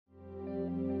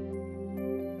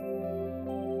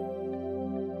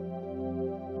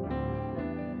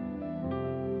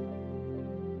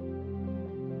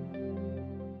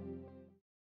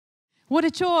What a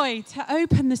joy to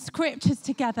open the scriptures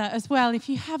together as well. If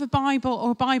you have a Bible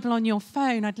or a Bible on your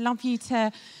phone, I'd love you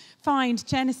to find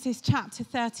Genesis chapter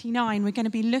 39. We're going to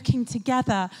be looking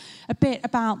together a bit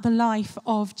about the life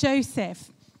of Joseph.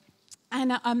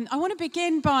 And I want to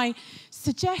begin by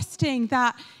suggesting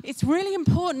that it's really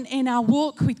important in our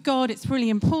walk with God, it's really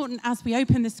important as we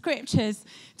open the scriptures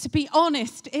to be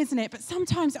honest, isn't it? But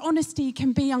sometimes honesty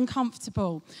can be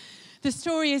uncomfortable. The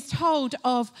story is told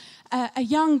of a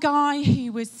young guy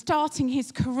who was starting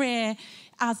his career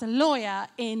as a lawyer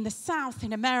in the South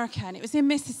in America, and it was in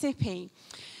Mississippi.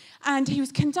 And he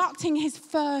was conducting his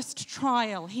first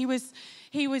trial. He was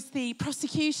the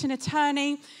prosecution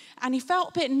attorney, and he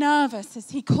felt a bit nervous as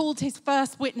he called his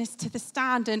first witness to the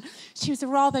stand. And she was a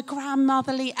rather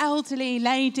grandmotherly, elderly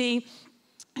lady.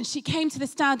 And she came to the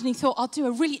stand and he thought, I'll do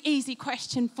a really easy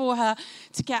question for her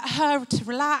to get her to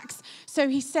relax. So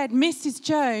he said, Mrs.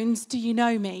 Jones, do you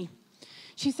know me?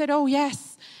 She said, oh,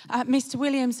 yes, Mr.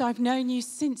 Williams, I've known you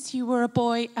since you were a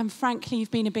boy, and frankly, you've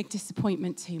been a big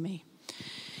disappointment to me.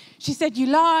 She said, you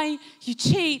lie, you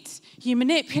cheat, you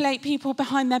manipulate people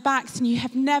behind their backs, and you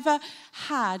have never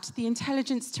had the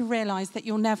intelligence to realize that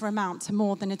you'll never amount to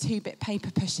more than a two-bit paper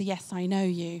pusher. Yes, I know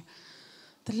you.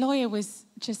 The lawyer was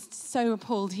just so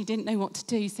appalled, he didn't know what to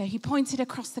do. So he pointed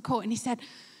across the court and he said,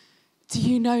 do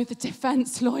you know the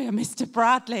defense lawyer, Mr.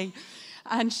 Bradley?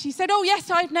 And she said, oh,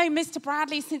 yes, I've known Mr.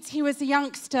 Bradley since he was a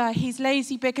youngster. He's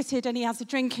lazy, bigoted, and he has a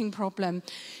drinking problem.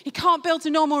 He can't build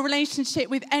a normal relationship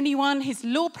with anyone. His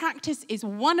law practice is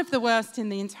one of the worst in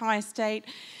the entire state.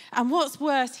 And what's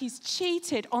worse, he's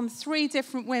cheated on 3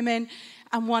 different women,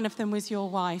 and one of them was your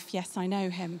wife. Yes, I know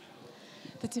him.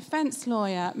 The defense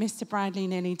lawyer, Mr. Bradley,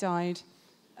 nearly died.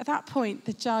 At that point,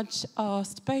 the judge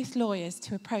asked both lawyers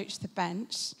to approach the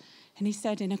bench, and he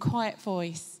said in a quiet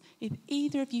voice, if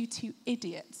either of you 2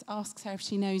 idiots asks her if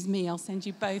she knows me, I'll send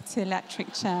you both to the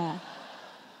electric chair.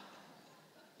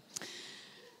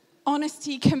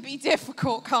 Honesty can be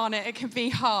difficult, can't it? It can be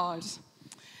hard.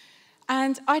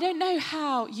 And I don't know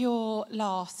how your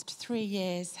last 3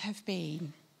 years have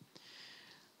been.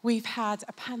 We've had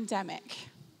a pandemic.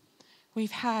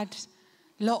 We've had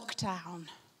lockdown.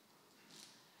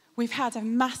 We've had a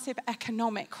massive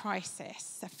economic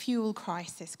crisis, a fuel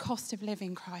crisis, cost of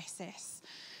living crisis.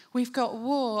 We've got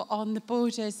war on the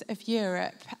borders of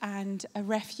Europe and a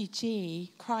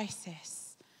refugee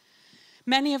crisis.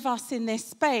 Many of us in this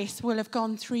space will have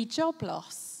gone through job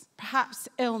loss, perhaps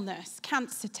illness,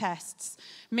 cancer tests,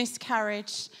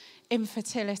 miscarriage,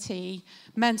 infertility,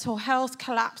 mental health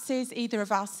collapses, either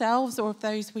of ourselves or of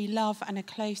those we love and are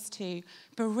close to,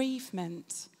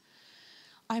 bereavement.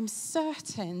 I'm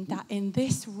certain that in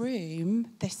this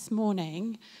room this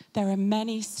morning, there are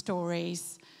many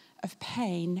stories of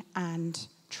pain and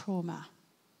trauma.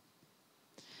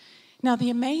 Now, the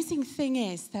amazing thing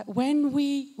is that when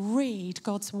we read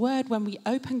God's word, when we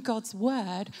open God's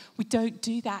word, we don't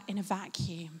do that in a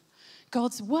vacuum.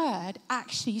 God's word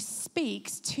actually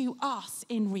speaks to us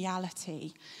in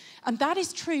reality. And that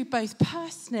is true both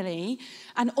personally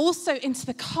and also into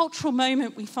the cultural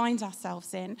moment we find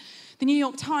ourselves in. The New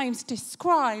York Times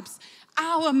describes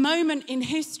our moment in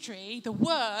history, the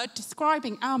word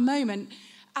describing our moment,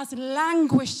 as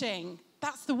languishing.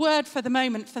 That's the word for the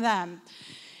moment for them.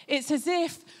 It's as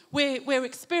if we're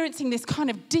experiencing this kind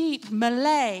of deep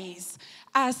malaise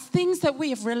as things that we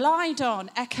have relied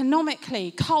on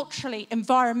economically, culturally,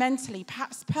 environmentally,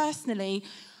 perhaps personally,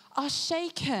 are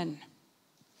shaken.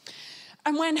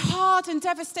 And when hard and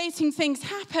devastating things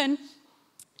happen,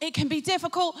 it can be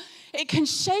difficult. It can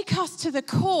shake us to the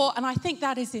core, and I think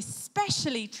that is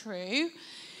especially true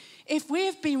if we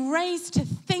have been raised to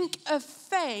think of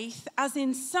faith as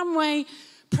in some way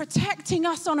protecting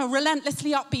us on a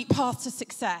relentlessly upbeat path to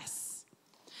success.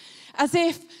 As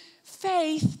if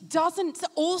faith doesn't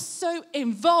also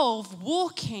involve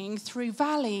walking through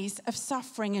valleys of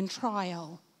suffering and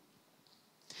trial.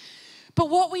 But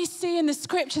what we see in the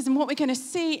scriptures and what we're going to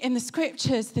see in the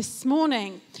scriptures this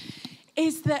morning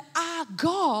is that our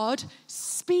God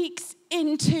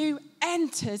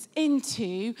enters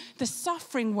into the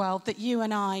suffering world that you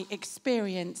and I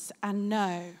experience and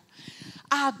know.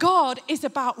 Our God is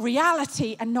about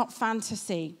reality and not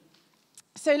fantasy.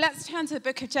 So let's turn to the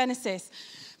book of Genesis.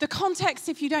 The context,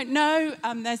 if you don't know,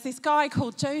 there's this guy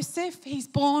called Joseph. He's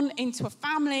born into a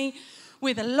family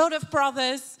with a lot of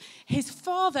brothers. His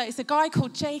father is a guy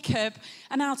called Jacob,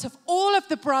 and out of all of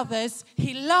the brothers,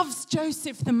 he loves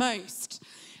Joseph the most.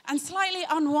 And slightly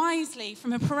unwisely,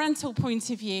 from a parental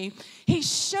point of view, he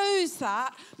shows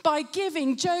that by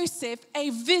giving Joseph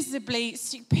a visibly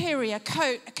superior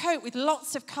coat, a coat with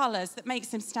lots of colors that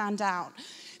makes him stand out.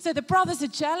 So the brothers are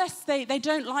jealous. They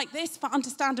don't like this for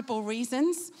understandable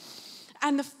reasons.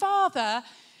 And the father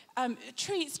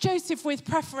treats Joseph with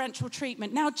preferential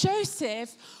treatment. Now,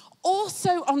 Joseph,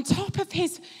 also on top of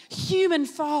his human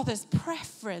father's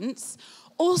preference,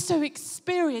 also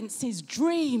experiences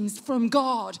dreams from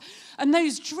God. And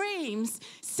those dreams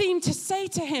seem to say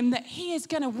to him that he is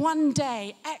going to one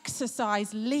day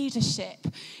exercise leadership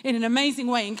in an amazing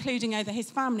way, including over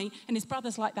his family. And his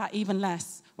brothers like that even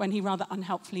less when he rather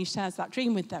unhelpfully shares that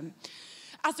dream with them.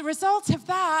 As a result of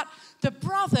that, the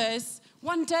brothers,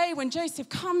 one day when Joseph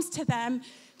comes to them,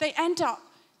 they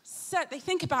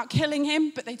think about killing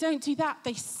him, but they don't do that.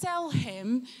 They sell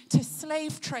him to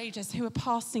slave traders who are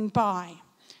passing by.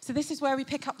 So this is where we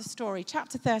pick up the story,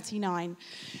 chapter 39.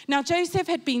 Now Joseph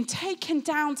had been taken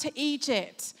down to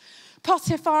Egypt.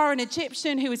 Potiphar, an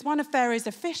Egyptian who was one of Pharaoh's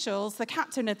officials, the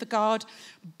captain of the guard,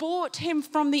 bought him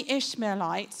from the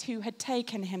Ishmaelites who had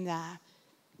taken him there.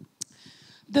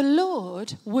 The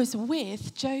Lord was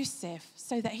with Joseph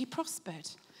so that he prospered.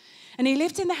 And he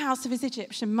lived in the house of his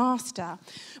Egyptian master.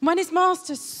 When his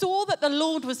master saw that the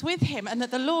Lord was with him and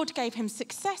that the Lord gave him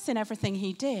success in everything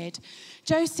he did,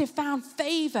 Joseph found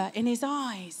favor in his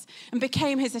eyes and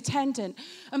became his attendant.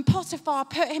 And Potiphar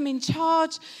put him in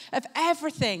charge of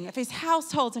everything, of his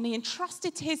household, and he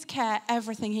entrusted to his care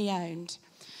everything he owned.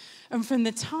 And from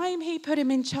the time he put him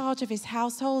in charge of his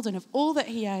household and of all that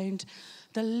he owned,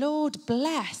 the Lord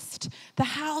blessed the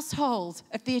household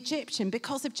of the Egyptian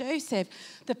because of Joseph.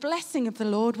 The blessing of the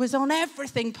Lord was on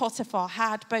everything Potiphar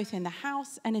had, both in the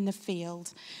house and in the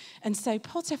field. And so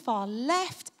Potiphar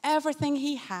left everything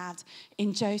he had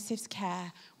in Joseph's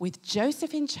care. With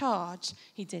Joseph in charge,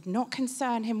 he did not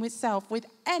concern himself with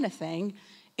anything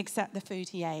except the food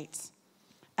he ate.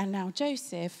 And now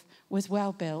Joseph was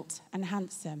well built and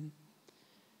handsome.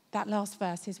 That last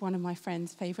verse is one of my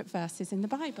friend's favourite verses in the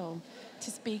Bible,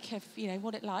 to speak of,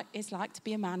 what it is like to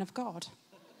be a man of God.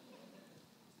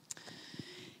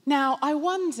 Now, I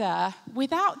wonder,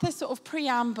 without the sort of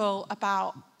preamble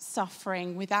about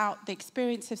suffering, without the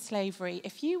experience of slavery,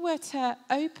 if you were to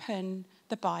open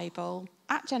the Bible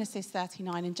at Genesis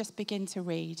 39 and just begin to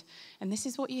read, and this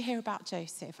is what you hear about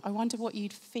Joseph, I wonder what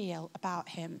you'd feel about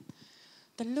him.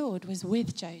 The Lord was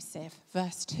with Joseph,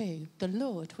 verse 2. The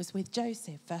Lord was with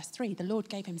Joseph, verse 3. The Lord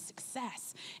gave him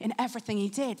success in everything he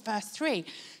did, verse 3.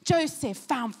 Joseph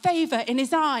found favor in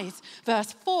his eyes,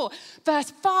 verse 4.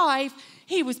 Verse 5,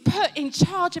 he was put in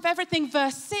charge of everything,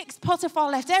 verse 6.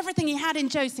 Potiphar left everything he had in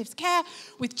Joseph's care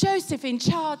with Joseph in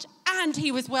charge, and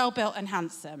he was well built and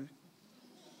handsome.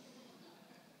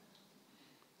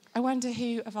 I wonder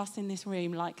who of us in this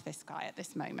room like this guy at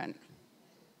this moment.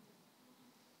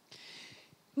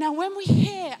 Now, when we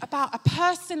hear about a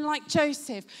person like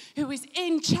Joseph who is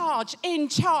in charge,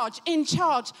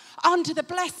 under the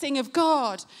blessing of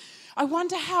God, I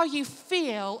wonder how you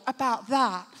feel about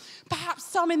that. Perhaps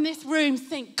some in this room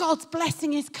think God's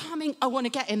blessing is coming. I want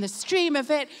to get in the stream of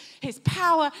it. His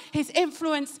power, his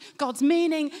influence, God's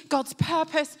meaning, God's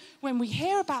purpose. When we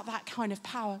hear about that kind of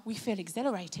power, we feel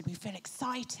exhilarated, we feel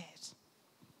excited.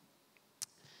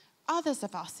 Others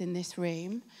of us in this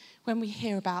room, when we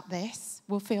hear about this,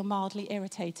 will feel mildly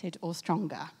irritated or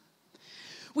stronger.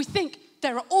 We think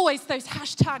there are always those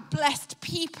 #blessed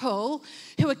people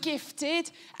who are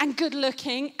gifted and good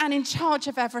looking and in charge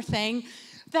of everything.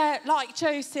 They're like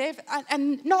Joseph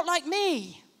and not like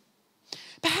me.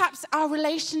 Perhaps our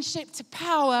relationship to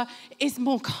power is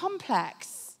more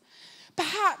complex.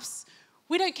 Perhaps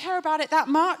we don't care about it that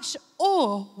much,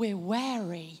 or we're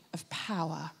wary of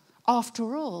power.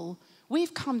 After all,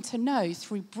 we've come to know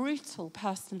through brutal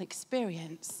personal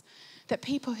experience that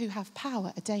people who have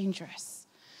power are dangerous.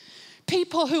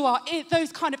 People who are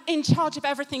those kind of in charge of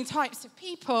everything types of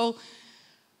people,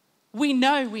 we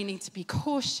know we need to be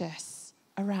cautious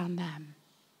around them.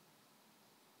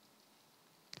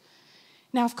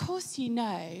 Now, of course, you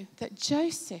know that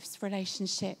Joseph's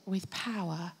relationship with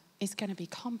power is going to be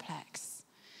complex.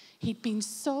 He'd been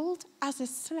sold as a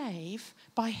slave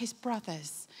by his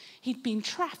brothers. He'd been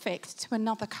trafficked to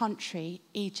another country,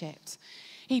 Egypt.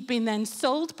 He'd been then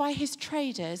sold by his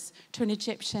traders to an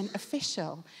Egyptian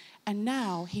official. And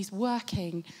now he's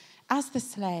working as the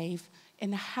slave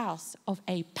in the house of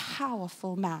a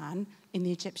powerful man in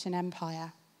the Egyptian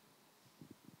empire.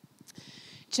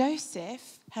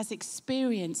 Joseph has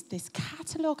experienced this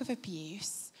catalogue of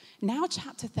abuse. Now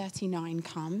chapter 39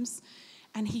 comes,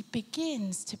 and he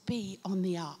begins to be on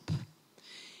the up.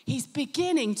 He's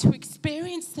beginning to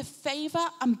experience the favor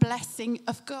and blessing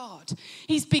of God.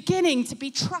 He's beginning to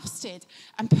be trusted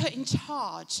and put in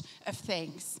charge of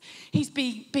things. He's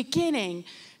beginning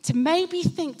to maybe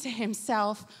think to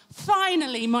himself,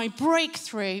 finally my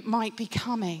breakthrough might be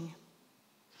coming.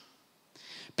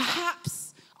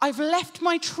 Perhaps I've left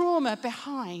my trauma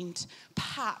behind.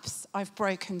 Perhaps I've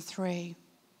broken through.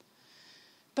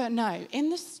 But no, in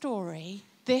the story,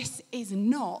 this is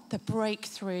not the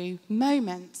breakthrough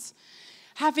moment.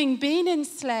 Having been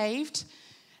enslaved,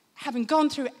 having gone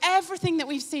through everything that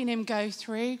we've seen him go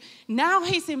through, now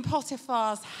he's in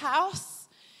Potiphar's house.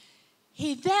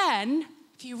 He then,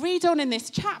 if you read on in this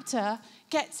chapter,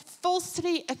 gets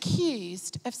falsely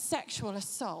accused of sexual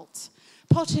assault.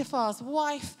 Potiphar's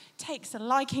wife takes a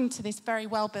liking to this very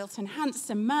well-built and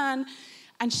handsome man,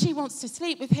 and she wants to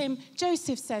sleep with him.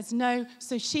 Joseph says no,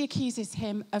 so she accuses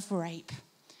him of rape.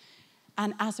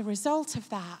 And as a result of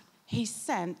that, he's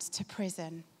sent to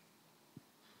prison.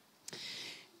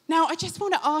 Now, I just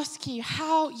want to ask you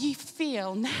how you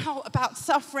feel now about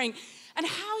suffering and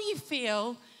how you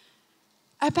feel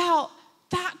about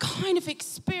that kind of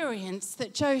experience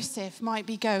that Joseph might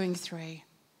be going through.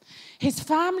 His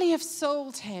family have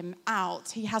sold him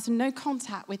out. He has no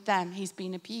contact with them. He's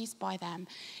been abused by them.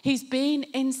 He's been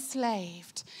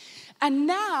enslaved. And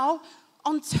now,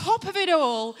 on top of it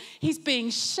all, he's being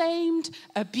shamed,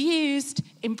 abused,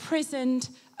 imprisoned,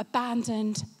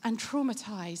 abandoned, and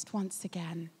traumatized once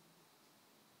again.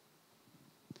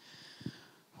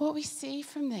 What we see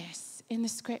from this in the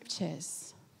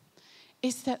scriptures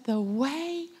is that the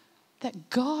way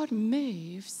that God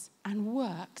moves and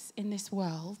works in this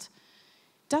world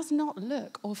does not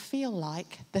look or feel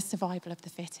like the survival of the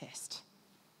fittest.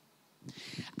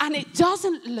 And it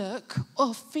doesn't look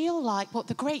or feel like what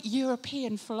the great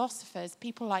European philosophers,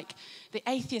 people like the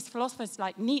atheist philosophers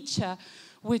like Nietzsche,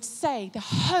 would say, the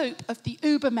hope of the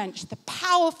Übermensch, the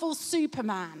powerful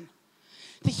Superman,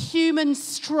 the human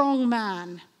strong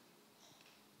man.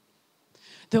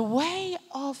 The way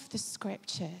of the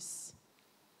scriptures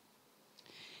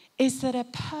is that a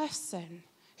person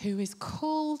who is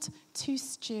called to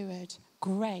steward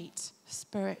great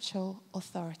spiritual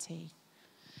authority,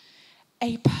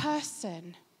 a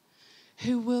person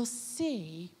who will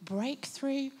see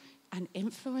breakthrough and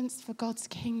influence for God's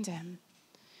kingdom,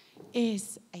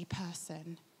 is a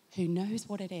person who knows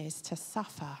what it is to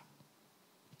suffer,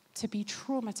 to be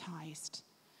traumatized,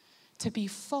 to be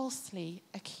falsely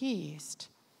accused,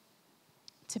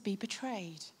 to be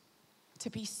betrayed, to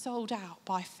be sold out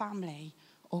by family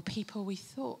or people we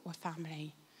thought were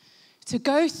family, to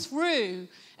go through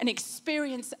an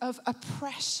experience of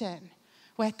oppression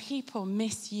where people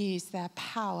misuse their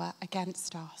power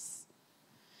against us,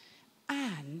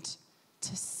 and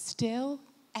to still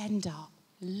end up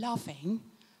loving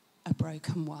a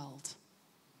broken world.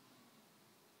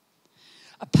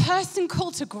 A person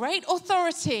called to great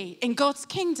authority in God's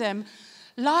kingdom,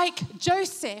 like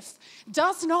Joseph,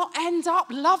 does not end up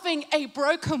loving a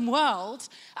broken world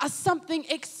as something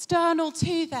external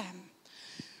to them.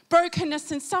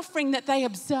 Brokenness and suffering that they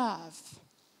observe.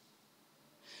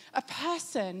 A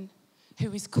person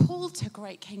who is called to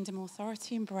great kingdom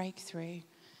authority and breakthrough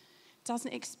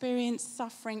doesn't experience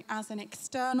suffering as an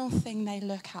external thing they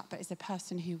look at, but is a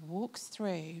person who walks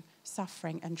through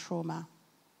suffering and trauma.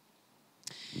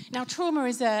 Now, trauma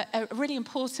is a really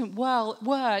important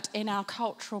word in our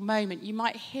cultural moment. You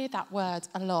might hear that word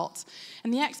a lot.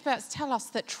 And the experts tell us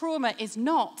that trauma is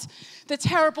not the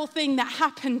terrible thing that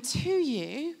happened to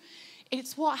you.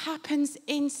 It's what happens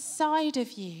inside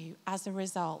of you as a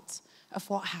result of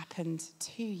what happened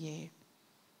to you.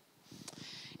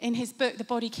 In his book, The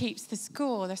Body Keeps the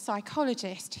Score, the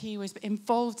psychologist, he was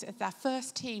involved as their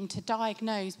first team to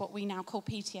diagnose what we now call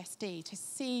PTSD, to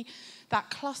see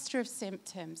that cluster of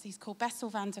symptoms. He's called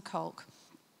Bessel van der Kolk.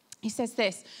 He says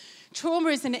this: trauma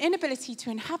is an inability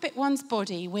to inhabit one's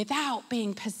body without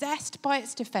being possessed by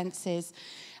its defenses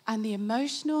and the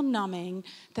emotional numbing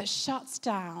that shuts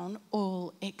down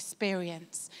all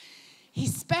experience. He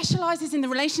specializes in the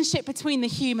relationship between the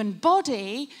human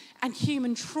body and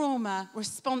human trauma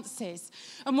responses.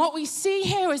 And what we see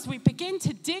here as we begin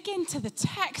to dig into the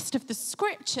text of the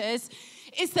scriptures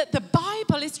is that the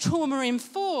Bible is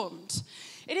trauma-informed.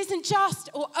 It isn't just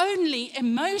or only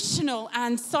emotional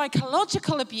and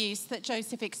psychological abuse that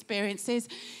Joseph experiences.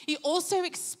 He also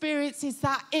experiences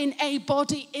that in a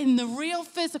body in the real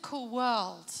physical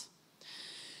world.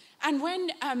 And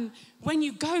when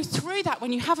you go through that,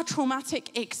 when you have a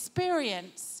traumatic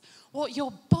experience, what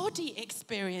your body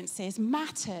experiences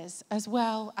matters as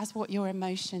well as what your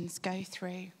emotions go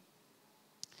through.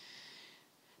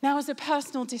 Now, as a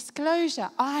personal disclosure,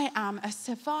 I am a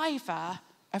survivor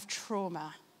of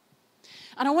trauma.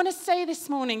 And I want to say this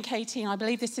morning, Katie, and I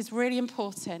believe this is really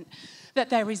important, that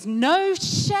there is no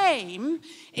shame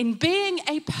in being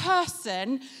a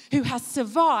person who has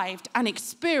survived and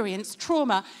experienced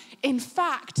trauma. In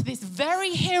fact, this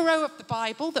very hero of the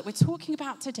Bible that we're talking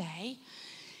about today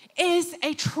is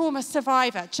a trauma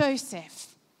survivor,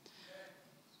 Joseph.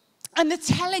 And the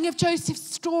telling of Joseph's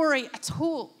story at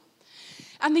all,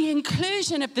 and the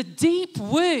inclusion of the deep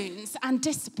wounds and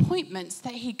disappointments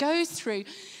that he goes through,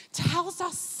 tells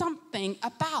us something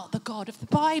about the God of the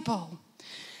Bible.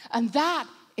 And that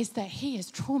is that he is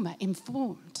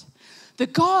trauma-informed. The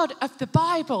God of the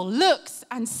Bible looks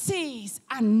and sees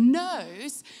and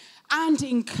knows and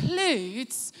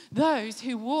includes those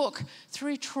who walk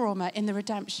through trauma in the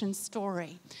redemption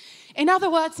story. In other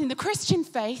words, in the Christian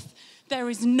faith, there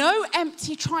is no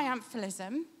empty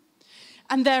triumphalism,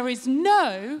 and there is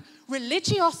no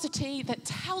religiosity that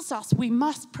tells us we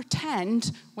must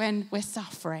pretend when we're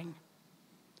suffering.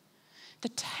 The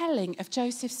telling of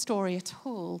Joseph's story at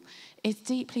all is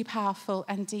deeply powerful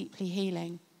and deeply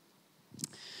healing.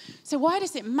 So why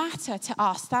does it matter to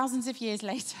us thousands of years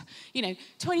later?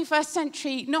 21st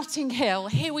century Notting Hill,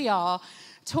 here we are,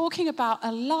 talking about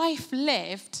a life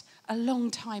lived a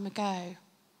long time ago.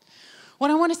 Well,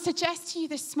 I want to suggest to you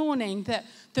this morning that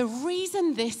the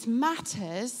reason this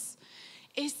matters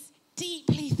is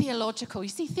deeply theological. You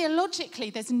see, theologically,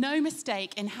 there's no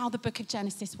mistake in how the book of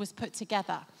Genesis was put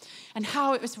together and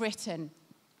how it was written.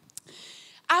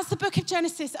 As the book of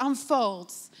Genesis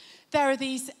unfolds, there are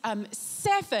these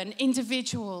 7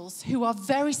 individuals who are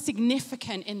very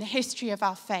significant in the history of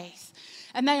our faith.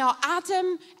 And they are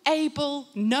Adam, Abel,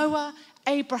 Noah,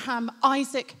 Abraham,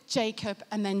 Isaac, Jacob,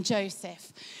 and then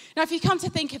Joseph. Now, if you come to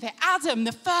think of it, Adam,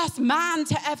 the first man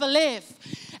to ever live.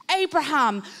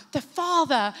 Abraham, the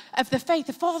father of the faith,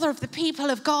 the father of the people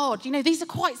of God. These are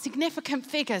quite significant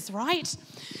figures, right?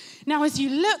 Now, as you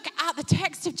look at the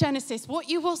text of Genesis, what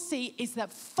you will see is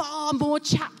that far more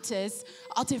chapters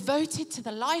are devoted to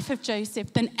the life of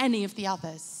Joseph than any of the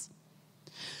others.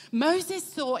 Moses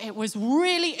thought it was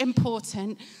really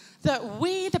important that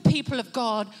we, the people of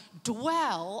God,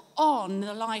 dwell on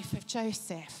the life of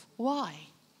Joseph. Why?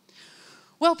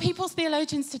 Well, people's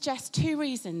theologians suggest 2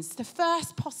 reasons. The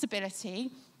first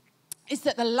possibility is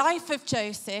that the life of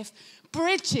Joseph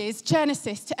bridges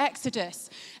Genesis to Exodus.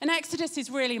 And Exodus is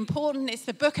really important. It's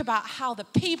the book about how the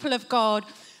people of God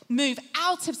move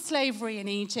out of slavery in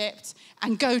Egypt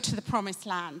and go to the promised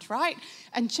land, right?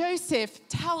 And Joseph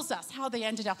tells us how they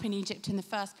ended up in Egypt in the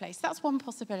first place. That's one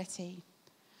possibility.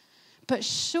 But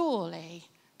surely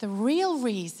the real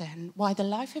reason why the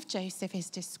life of Joseph is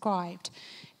described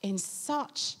in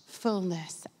such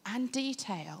fullness and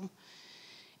detail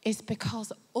is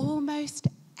because almost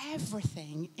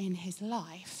everything in his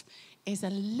life is a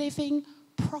living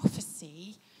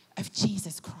prophecy of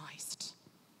Jesus Christ.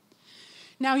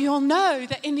 Now, you'll know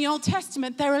that in the Old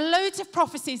Testament, there are loads of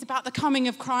prophecies about the coming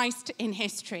of Christ in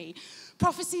history.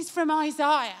 Prophecies from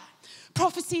Isaiah,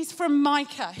 prophecies from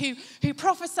Micah, who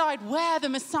prophesied where the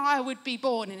Messiah would be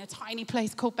born in a tiny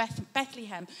place called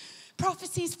Bethlehem.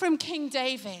 Prophecies from King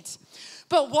David.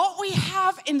 But what we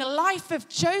have in the life of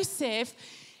Joseph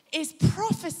is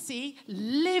prophecy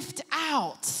lived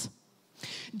out.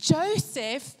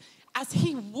 Joseph, as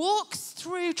he walks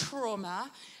through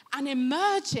trauma and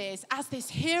emerges as this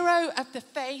hero of the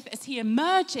faith, as he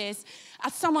emerges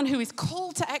as someone who is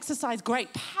called to exercise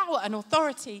great power and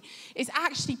authority, is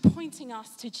actually pointing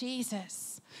us to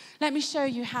Jesus. Let me show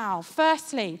you how.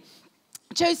 Firstly,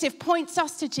 Joseph points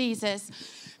us to Jesus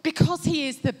because he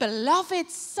is the beloved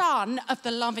son of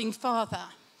the loving Father.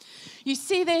 You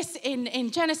see this in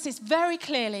Genesis very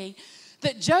clearly,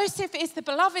 that Joseph is the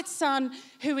beloved son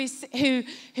who is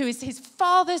his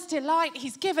father's delight.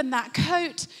 He's given that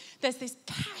coat. There's this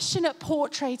passionate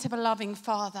portrait of a loving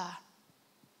father.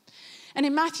 And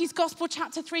in Matthew's Gospel,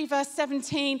 chapter 3, verse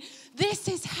 17, this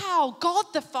is how God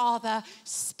the Father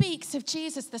speaks of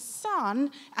Jesus the Son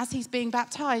as he's being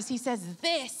baptized. He says,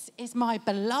 "This is my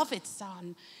beloved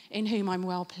Son in whom I'm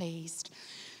well pleased."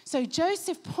 So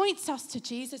Joseph points us to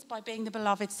Jesus by being the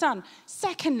beloved son.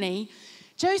 Secondly,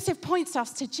 Joseph points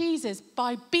us to Jesus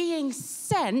by being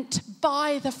sent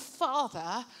by the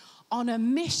Father on a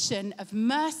mission of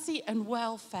mercy and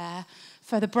welfare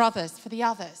for the brothers, for the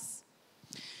others.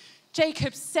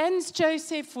 Jacob sends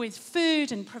Joseph with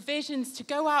food and provisions to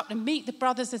go out and meet the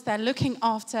brothers as they're looking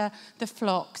after the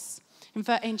flocks.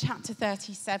 In chapter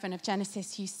 37 of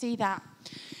Genesis, you see that.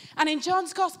 And in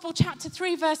John's Gospel, chapter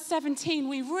 3, verse 17,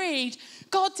 we read,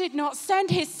 God did not send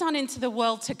his son into the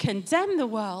world to condemn the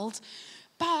world,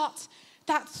 but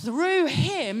that through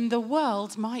him the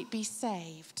world might be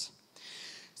saved.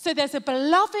 So there's a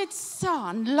beloved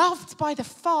son, loved by the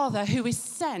Father, who is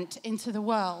sent into the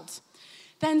world.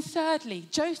 Then thirdly,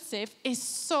 Joseph is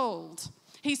sold.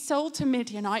 He's sold to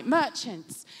Midianite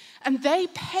merchants. And they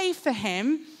pay for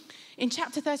him, in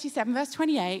chapter 37, verse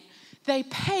 28, they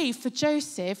pay for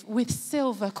Joseph with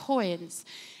silver coins.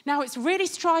 Now, it's really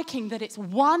striking that it's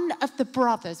one of the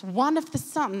brothers, one of the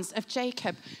sons of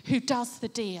Jacob, who does the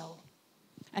deal.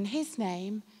 And his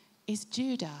name is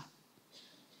Judah.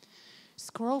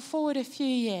 Scroll forward a few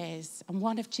years, and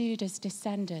one of Judah's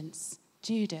descendants,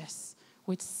 Judas,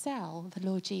 would sell the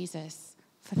Lord Jesus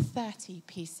for 30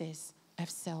 pieces of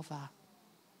silver.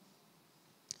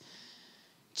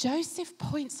 Joseph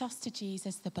points us to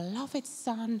Jesus, the beloved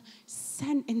son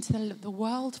sent into the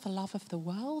world for love of the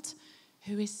world,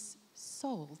 who is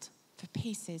sold for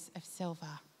pieces of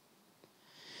silver.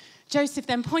 Joseph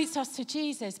then points us to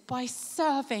Jesus by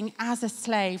serving as a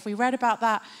slave. We read about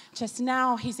that just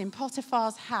now. He's in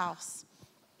Potiphar's house.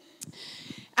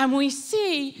 And we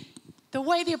see the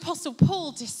way the Apostle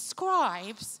Paul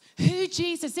describes who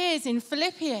Jesus is in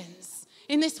Philippians.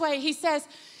 In this way, he says,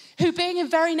 who being in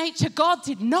very nature God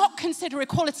did not consider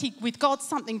equality with God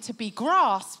something to be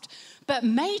grasped, but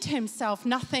made himself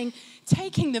nothing,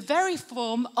 taking the very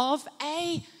form of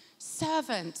a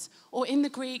servant, or in the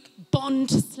Greek, bond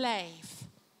slave.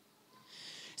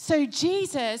 So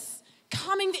Jesus,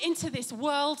 coming into this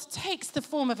world, takes the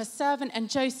form of a servant, and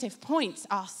Joseph points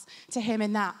us to him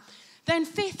in that. Then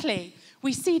fifthly,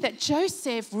 we see that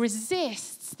Joseph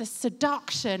resists the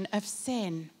seduction of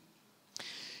sin.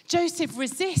 Joseph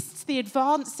resists the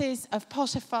advances of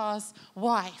Potiphar's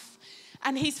wife,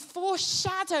 and he's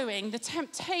foreshadowing the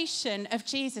temptation of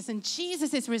Jesus, and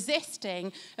Jesus is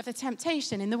resisting of the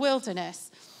temptation in the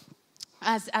wilderness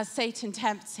as Satan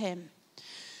tempts him.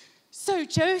 So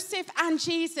Joseph and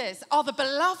Jesus are the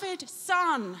beloved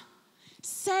son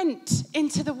sent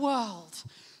into the world,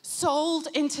 sold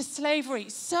into slavery,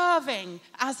 serving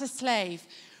as a slave,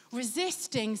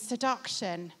 resisting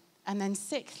seduction. And then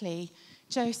sixthly,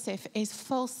 Joseph is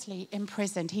falsely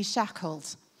imprisoned. He's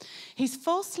shackled. He's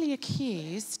falsely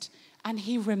accused, and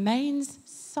he remains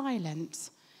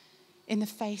silent in the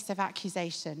face of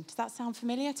accusation. Does that sound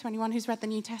familiar to anyone who's read the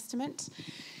New Testament?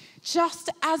 Just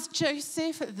as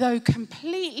Joseph, though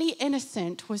completely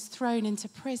innocent, was thrown into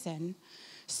prison,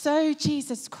 so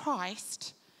Jesus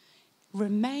Christ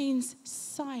remains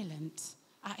silent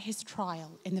at his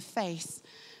trial in the face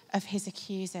of his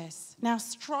accusers. Now,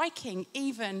 striking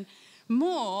even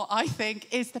more, I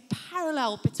think, is the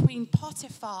parallel between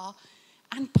Potiphar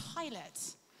and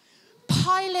Pilate.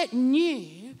 Pilate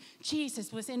knew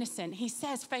Jesus was innocent. He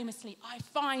says famously, I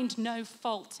find no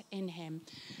fault in him.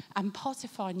 And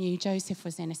Potiphar knew Joseph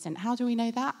was innocent. How do we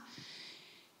know that?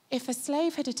 If a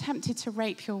slave had attempted to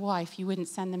rape your wife, you wouldn't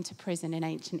send them to prison in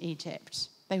ancient Egypt.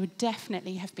 They would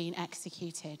definitely have been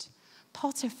executed.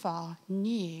 Potiphar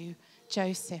knew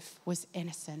Joseph was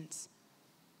innocent.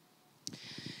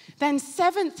 Then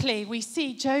seventhly, we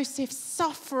see Joseph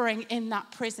suffering in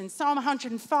that prison. Psalm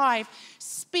 105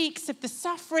 speaks of the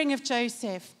suffering of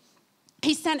Joseph.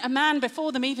 He sent a man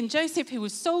before them, even Joseph, who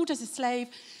was sold as a slave,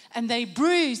 and they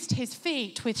bruised his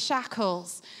feet with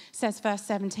shackles, says verse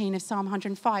 17 of Psalm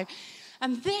 105.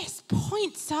 And this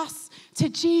points us to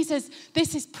Jesus.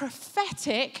 This is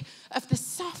prophetic of the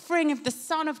suffering of the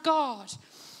Son of God,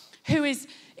 who is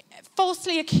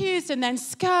falsely accused and then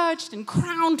scourged and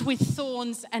crowned with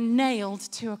thorns and nailed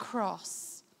to a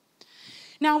cross.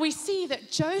 Now we see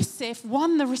that Joseph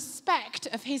won the respect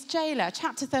of his jailer,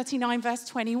 chapter 39, verse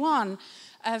 21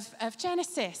 of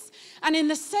Genesis. And in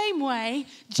the same way,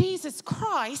 Jesus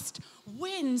Christ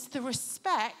wins the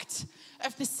respect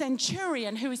of the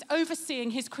centurion who is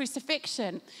overseeing his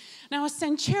crucifixion. Now, a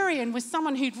centurion was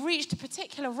someone who'd reached a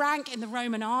particular rank in the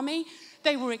Roman army.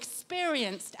 They were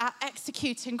experienced at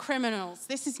executing criminals.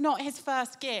 This is not his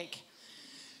first gig.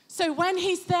 So when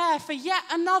he's there for yet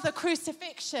another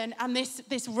crucifixion, and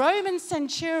this Roman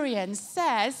centurion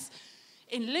says,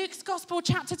 in Luke's Gospel,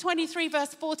 chapter 23,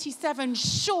 verse 47,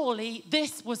 surely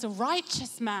this was a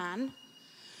righteous man,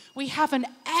 we have an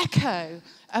echo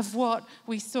of what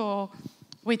we saw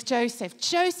with Joseph.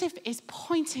 Joseph is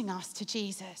pointing us to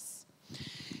Jesus.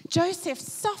 Joseph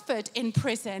suffered in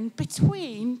prison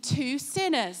between two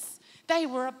sinners. They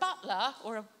were a butler,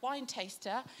 or a wine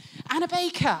taster, and a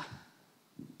baker.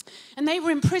 And they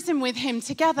were in prison with him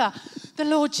together. The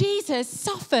Lord Jesus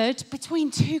suffered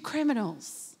between two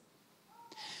criminals.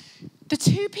 The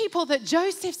two people that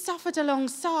Joseph suffered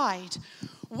alongside,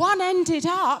 one ended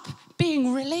up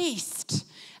being released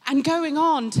and going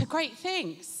on to great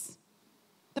things.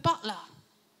 The butler.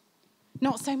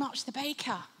 not so much the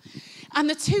baker. And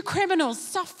the two criminals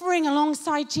suffering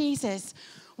alongside Jesus,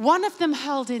 one of them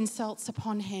hurled insults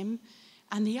upon him,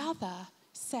 and the other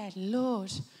said,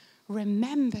 Lord,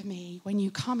 remember me when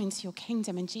you come into your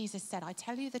kingdom. And Jesus said, I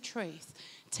tell you the truth,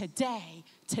 today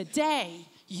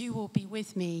you will be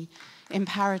with me in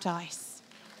paradise.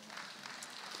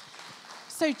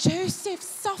 So Joseph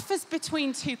suffers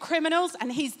between two criminals,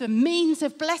 and he's the means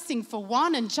of blessing for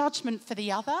one and judgment for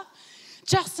the other,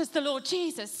 just as the Lord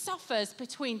Jesus suffers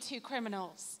between two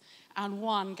criminals, and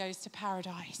one goes to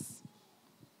paradise.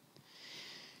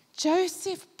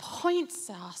 Joseph points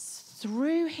us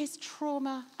through his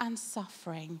trauma and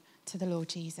suffering to the Lord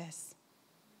Jesus,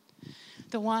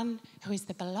 the one who is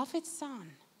the beloved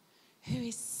Son, who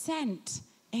is sent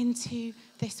into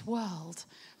this world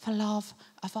for love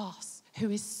of us, who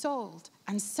is sold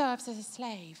and serves as a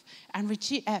slave and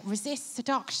resists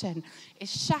seduction, is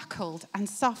shackled and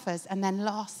suffers, and then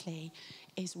lastly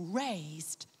is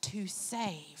raised to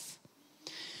save.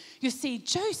 You see,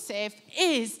 Joseph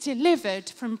is delivered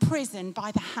from prison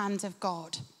by the hand of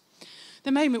God.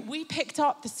 The moment we picked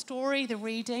up the story, the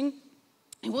reading,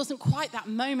 it wasn't quite that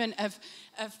moment of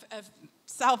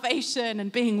salvation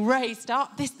and being raised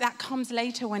up. That comes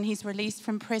later when he's released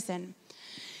from prison.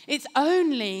 It's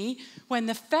only when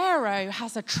the Pharaoh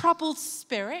has a troubled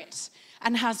spirit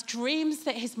and has dreams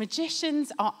that his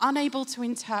magicians are unable to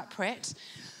interpret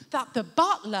that the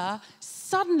butler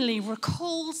suddenly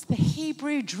recalls the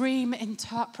Hebrew dream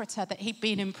interpreter that he'd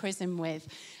been in prison with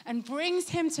and brings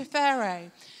him to Pharaoh.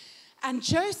 And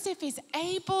Joseph is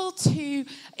able to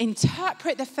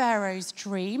interpret the Pharaoh's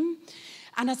dream.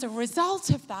 And as a result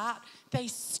of that, they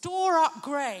store up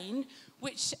grain,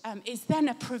 which is then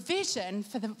a provision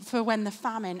for when the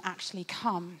famine actually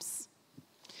comes.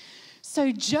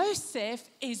 So Joseph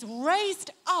is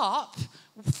raised up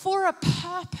for a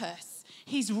purpose.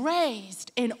 He's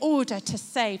raised in order to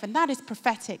save. And that is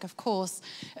prophetic, of course,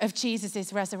 of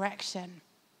Jesus' resurrection.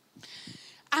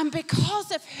 And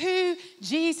because of who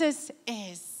Jesus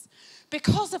is,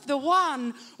 because of the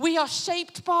one we are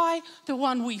shaped by, the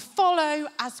one we follow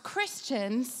as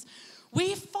Christians,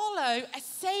 we follow a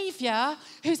Savior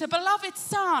who's a beloved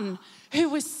Son, who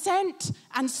was sent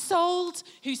and sold,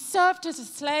 who served as a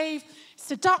slave,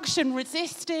 seduction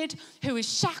resisted, who is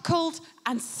shackled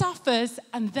and suffers,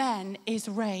 and then is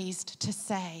raised to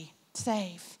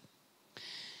save.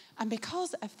 And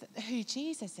because of who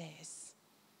Jesus is,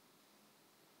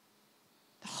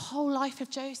 the whole life of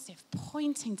Joseph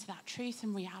pointing to that truth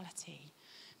and reality,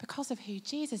 because of who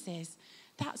Jesus is,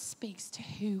 that speaks to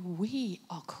who we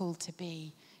are called to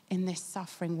be in this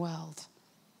suffering world.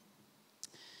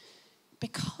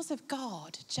 Because of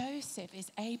God, Joseph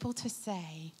is able to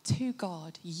say to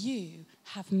God, you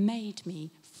have made me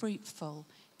fruitful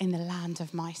in the land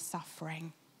of my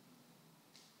suffering.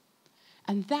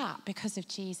 And that, because of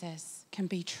Jesus, can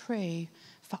be true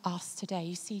for us today.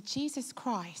 You see, Jesus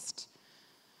Christ,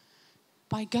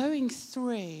 by going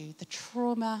through the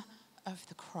trauma of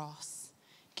the cross,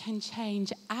 can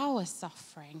change our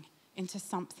suffering into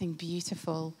something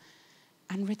beautiful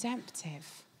and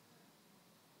redemptive.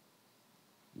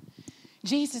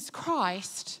 Jesus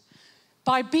Christ,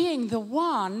 by being the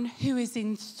one who is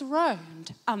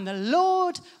enthroned and the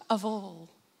Lord of all,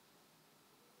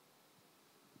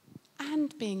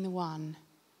 and being the one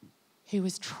who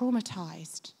was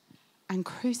traumatized and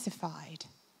crucified,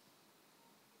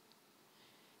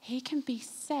 he can be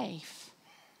safe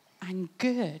and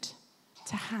good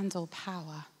to handle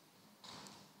power.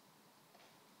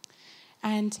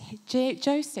 And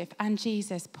Joseph and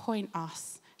Jesus point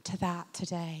us to that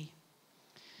today.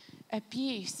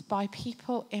 Abuse by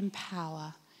people in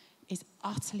power is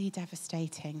utterly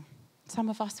devastating. Some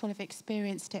of us will have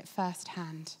experienced it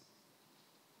firsthand.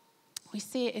 We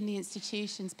see it in the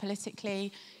institutions,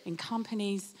 politically, in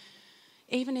companies,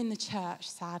 even in the church,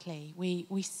 sadly.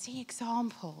 We see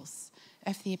examples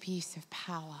of the abuse of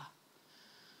power.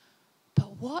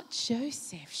 But what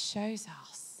Joseph shows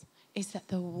us is that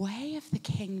the way of the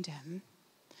kingdom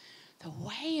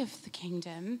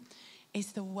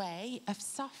is the way of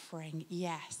suffering,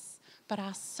 yes, but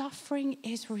our suffering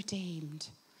is redeemed.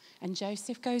 And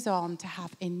Joseph goes on to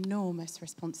have enormous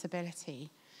responsibility.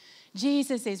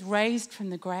 Jesus is raised from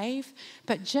the grave,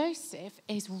 but Joseph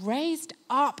is raised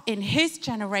up in his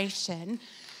generation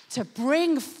to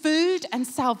bring food and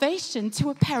salvation to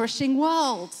a perishing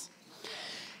world.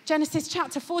 Genesis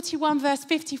chapter 41, verse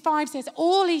 55 says,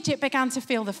 all Egypt began to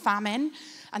feel the famine,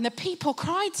 and the people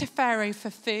cried to Pharaoh for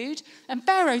food, and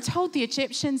Pharaoh told the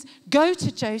Egyptians, go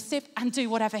to Joseph and do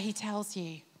whatever he tells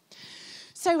you.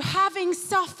 So having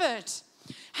suffered,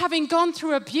 having gone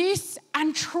through abuse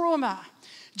and trauma,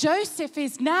 Joseph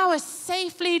is now a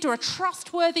safe leader, a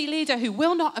trustworthy leader who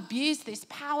will not abuse this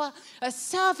power, a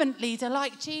servant leader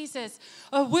like Jesus,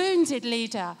 a wounded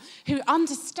leader who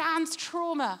understands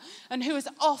trauma and who has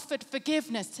offered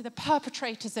forgiveness to the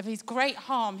perpetrators of his great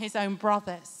harm, his own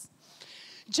brothers.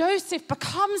 Joseph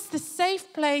becomes the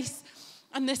safe place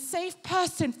and the safe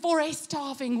person for a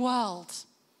starving world.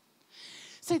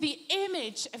 So the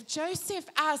image of Joseph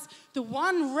as the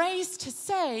one raised to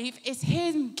save is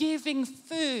him giving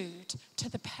food to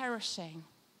the perishing.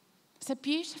 It's a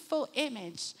beautiful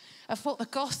image of what the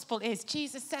gospel is.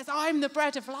 Jesus says, I'm the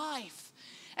bread of life.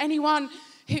 Anyone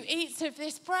who eats of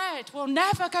this bread will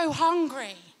never go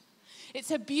hungry.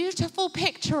 It's a beautiful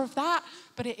picture of that,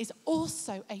 but it is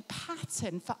also a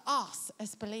pattern for us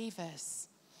as believers.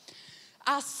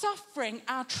 Our suffering,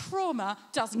 our trauma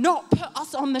does not put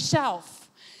us on the shelf.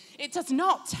 It does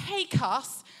not take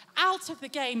us out of the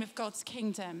game of God's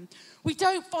kingdom. We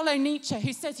don't follow Nietzsche,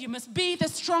 who says you must be the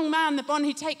strong man, the one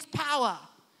who takes power.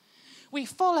 We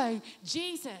follow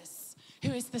Jesus,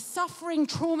 who is the suffering,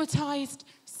 traumatized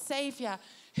Savior,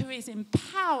 who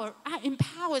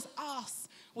empowers us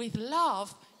with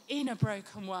love in a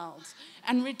broken world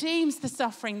and redeems the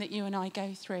suffering that you and I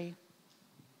go through.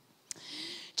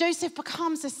 Joseph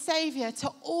becomes a savior to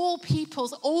all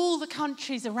peoples, all the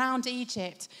countries around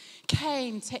Egypt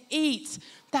came to eat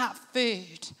that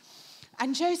food.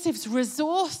 And Joseph's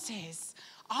resources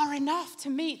are enough to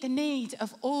meet the need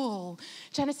of all.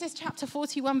 Genesis chapter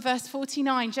 41, verse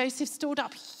 49, Joseph stored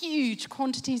up huge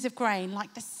quantities of grain,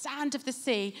 like the sand of the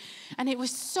sea, and it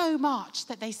was so much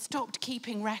that they stopped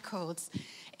keeping records.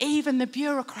 Even the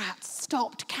bureaucrats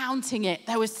stopped counting it.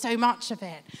 There was so much of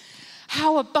it.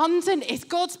 How abundant is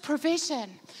God's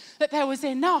provision, that there was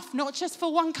enough, not just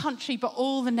for one country, but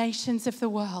all the nations of the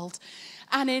world,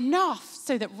 and enough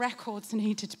so that records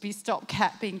needed to be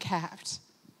being kept.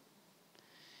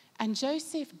 And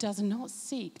Joseph does not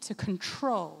seek to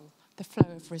control the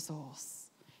flow of resource.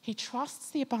 He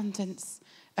trusts the abundance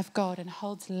of God and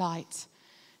holds light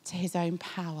to his own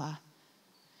power.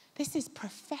 This is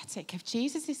prophetic of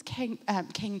Jesus'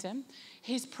 kingdom,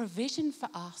 his provision for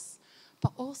us,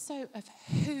 but also of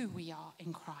who we are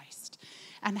in Christ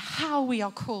and how we are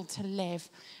called to live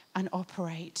and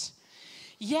operate.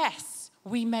 Yes,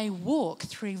 we may walk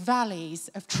through valleys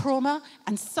of trauma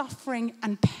and suffering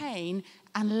and pain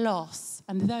and loss,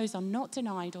 and those are not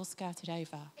denied or skirted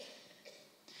over.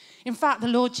 In fact, the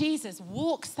Lord Jesus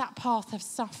walks that path of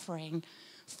suffering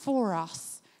for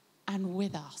us and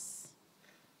with us.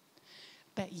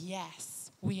 But yes,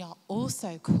 we are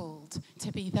also called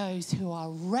to be those who are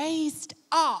raised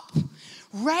up,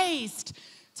 raised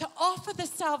to offer the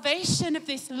salvation of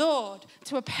this Lord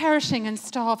to a perishing and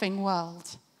starving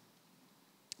world.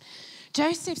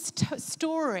 Joseph's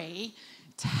story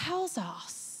tells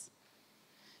us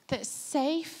that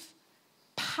safe,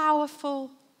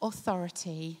 powerful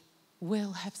authority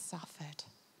will have suffered.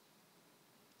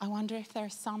 I wonder if there are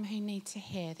some who need to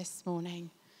hear this morning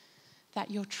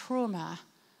that your trauma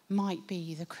might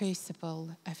be the crucible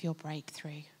of your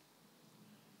breakthrough.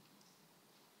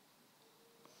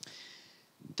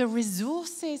 The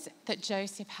resources that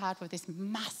Joseph had were this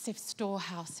massive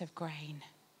storehouse of grain.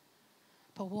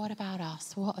 But what about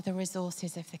us? What are the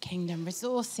resources of the kingdom?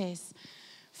 Resources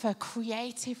for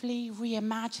creatively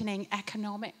reimagining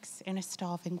economics in a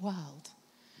starving world.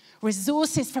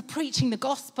 Resources for preaching the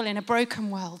gospel in a broken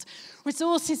world.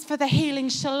 Resources for the healing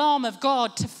shalom of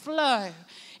God to flow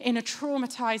in a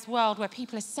traumatized world where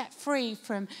people are set free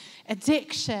from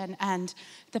addiction and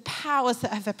the powers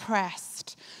that have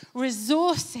oppressed.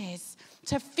 Resources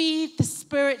to feed the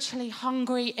spiritually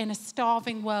hungry in a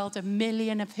starving world, 1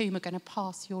 million of whom are going to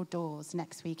pass your doors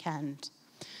next weekend.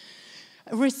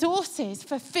 Resources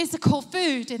for physical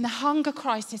food in the hunger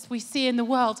crisis we see in the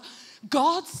world.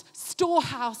 God's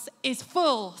storehouse is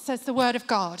full, says the word of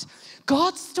God.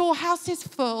 God's storehouse is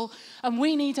full, and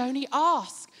we need only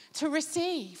ask to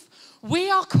receive. We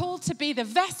are called to be the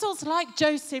vessels like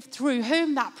Joseph through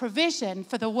whom that provision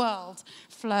for the world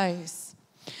flows.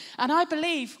 And I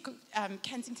believe,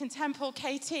 Kensington Temple,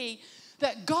 KT,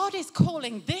 that God is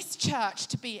calling this church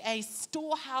to be a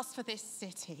storehouse for this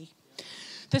city.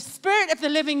 The Spirit of the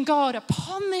living God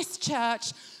upon this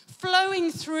church,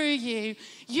 flowing through you,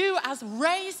 you as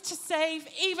raised to save,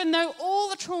 even though all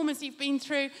the traumas you've been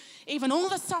through, even all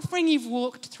the suffering you've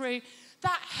walked through,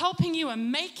 that helping you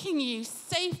and making you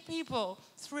safe people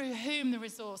through whom the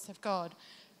resource of God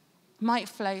might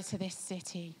flow to this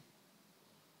city.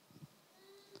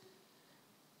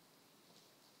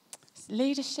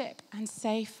 Leadership and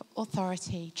safe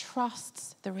authority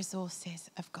trusts the resources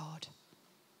of God.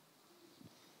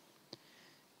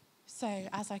 So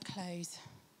as I close,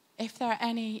 If there are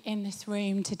any in this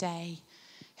room today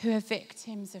who are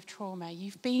victims of trauma,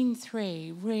 you've been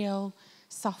through real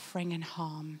suffering and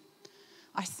harm,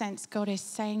 I sense God is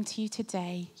saying to you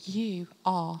today, you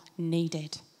are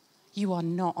needed. You are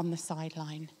not on the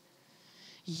sideline.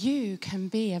 You can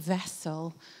be a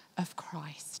vessel of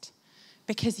Christ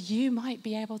because you might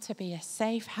be able to be a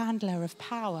safe handler of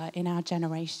power in our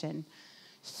generation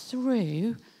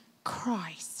through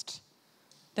Christ,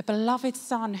 the beloved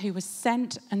Son who was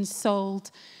sent and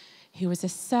sold, who was a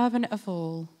servant of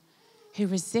all, who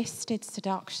resisted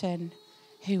seduction,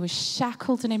 who was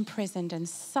shackled and imprisoned and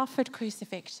suffered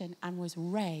crucifixion and was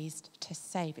raised to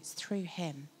save. It's through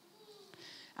him.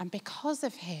 And because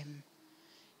of him,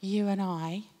 you and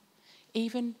I,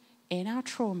 even in our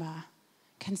trauma,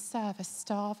 can serve a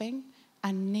starving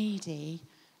and needy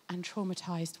and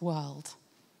traumatized world.